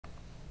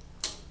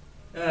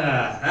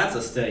That's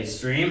a steady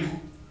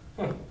stream.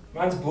 Huh.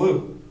 Mine's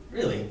blue.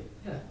 Really?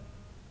 Yeah.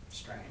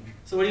 Strange.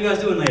 So what are you guys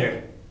doing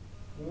later?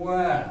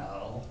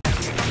 Well...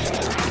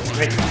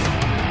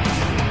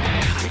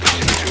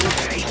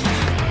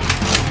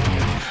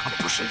 I'm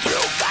pushing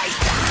through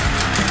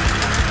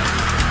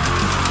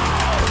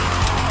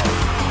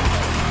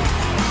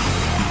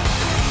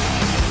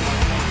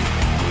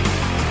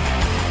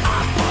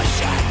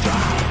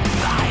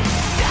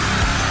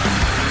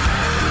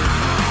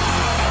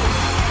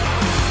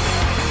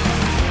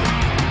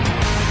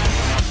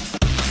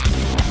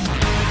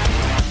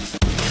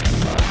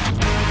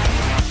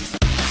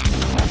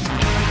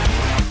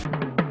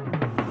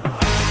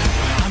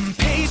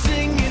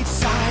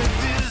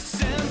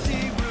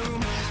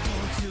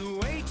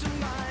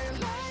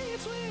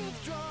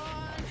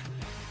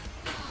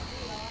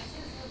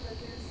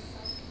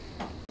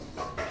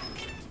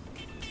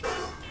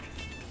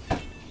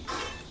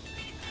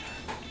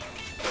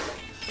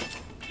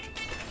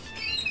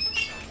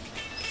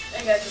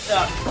Hey guys, what's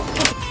up?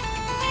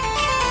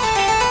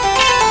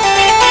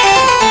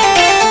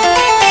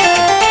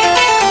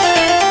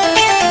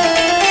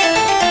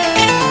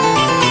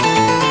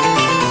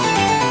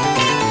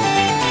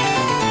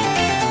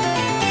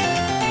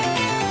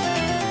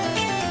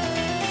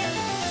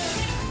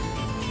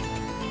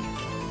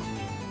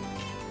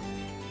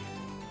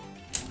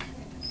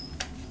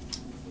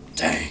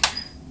 Dang.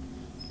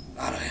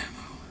 Out of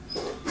ammo.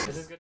 This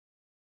is good.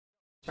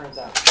 Turns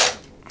out.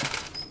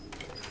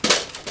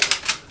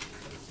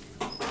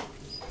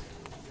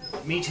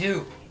 Me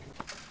too.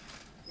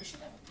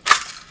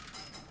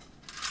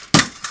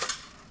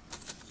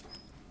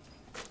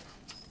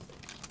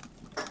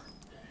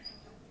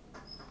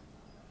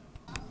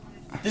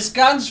 This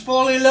gun's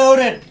fully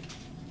loaded.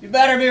 You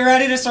better be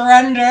ready to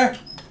surrender.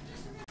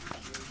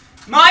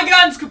 My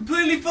gun's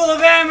completely full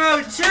of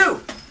ammo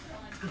too!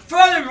 And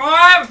furthermore,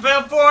 I have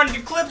about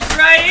 400 clips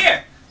right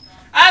here!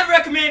 I'd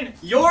recommend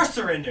your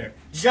surrender,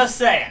 just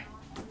saying.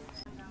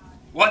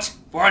 What?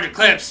 400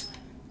 clips?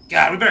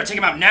 God, we better take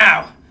him out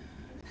now.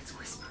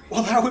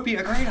 Well, that would be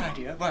a great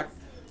idea, but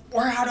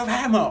we're out of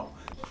ammo.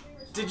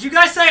 Did you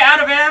guys say out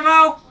of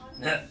ammo?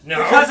 No.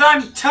 Because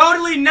I'm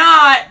totally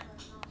not.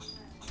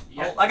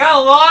 Yeah. I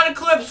got a lot of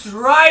clips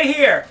right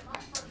here.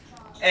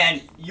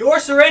 And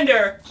your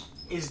surrender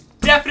is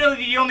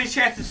definitely the only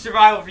chance of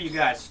survival for you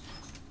guys.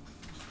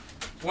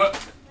 What?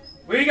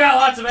 We got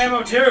lots of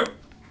ammo too.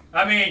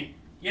 I mean,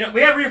 you know, we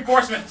have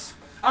reinforcements.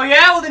 Oh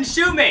yeah? Well then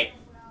shoot me.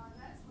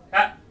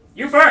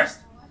 You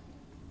first.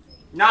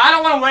 No, I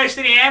don't want to waste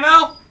any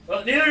ammo.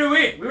 Well, neither do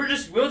we. We'll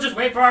just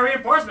wait for our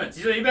reinforcements.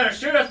 You better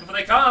shoot us before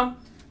they come.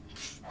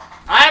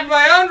 I have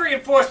my own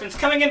reinforcements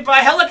coming in by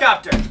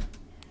helicopter.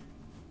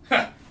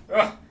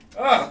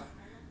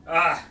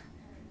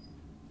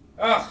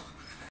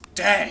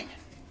 Dang.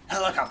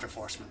 Helicopter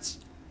forcements.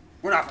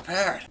 We're not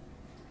prepared.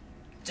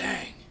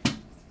 Dang.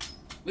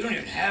 We don't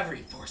even have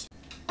reinforcements.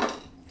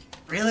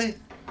 Really?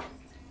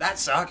 That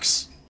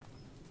sucks.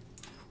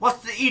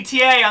 What's the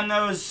ETA on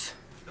those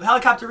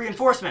helicopter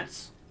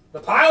reinforcements?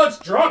 The pilot's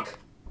drunk.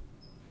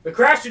 We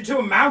crashed into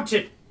a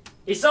mountain.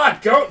 He saw a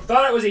goat and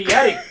thought it was a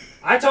yeti.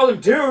 I told him,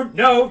 dude,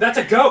 no, that's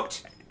a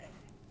goat.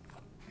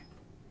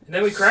 And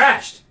then we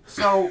crashed.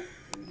 So,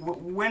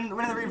 when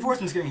are the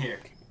reinforcements getting here?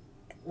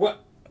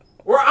 What?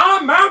 We're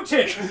on a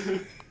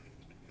mountain.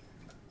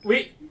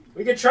 we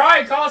could try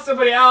and call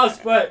somebody else,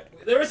 but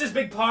there was this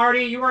big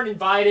party. You weren't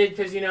invited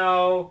because, you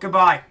know...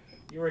 Goodbye.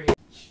 You were here.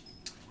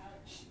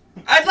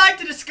 I'd like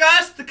to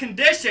discuss the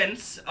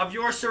conditions of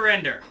your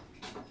surrender.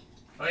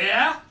 Oh,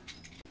 yeah?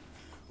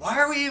 Why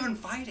are we even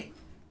fighting?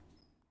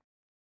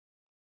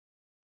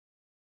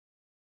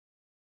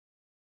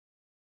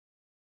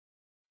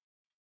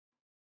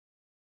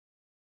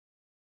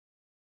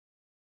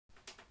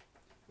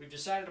 We've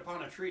decided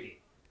upon a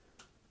treaty.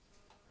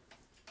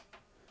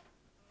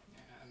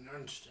 I don't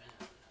understand.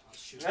 I'll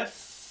shoot. Let's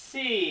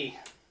see.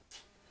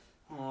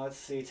 Oh, let's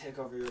see, take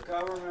over your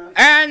government.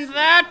 And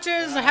that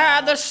is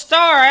how the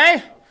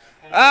story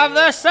of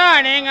the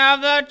signing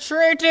of the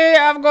Treaty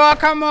of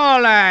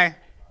Guacamole.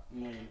 $1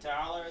 million?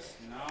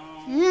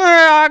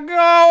 No.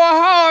 Go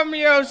home,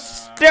 you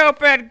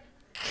stupid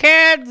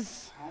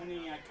kids.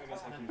 Tony, I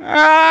guess I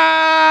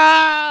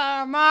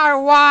can... My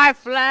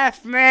wife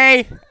left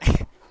me.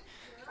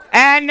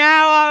 And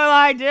now all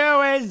I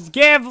do is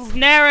give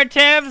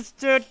narratives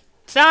to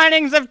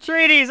signings of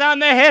treaties on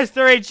the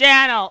History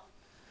Channel.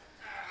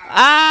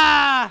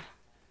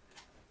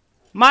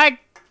 My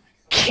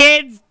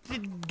kids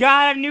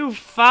got a new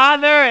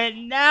father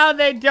and now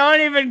they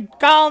don't even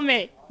call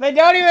me. They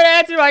don't even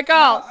answer my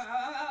calls.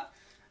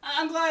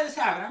 I'm glad this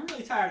happened. I'm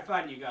really tired of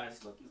fighting you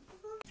guys.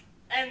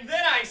 And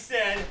then I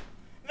said,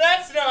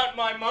 that's not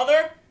my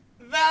mother.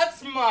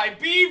 That's my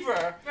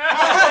beaver.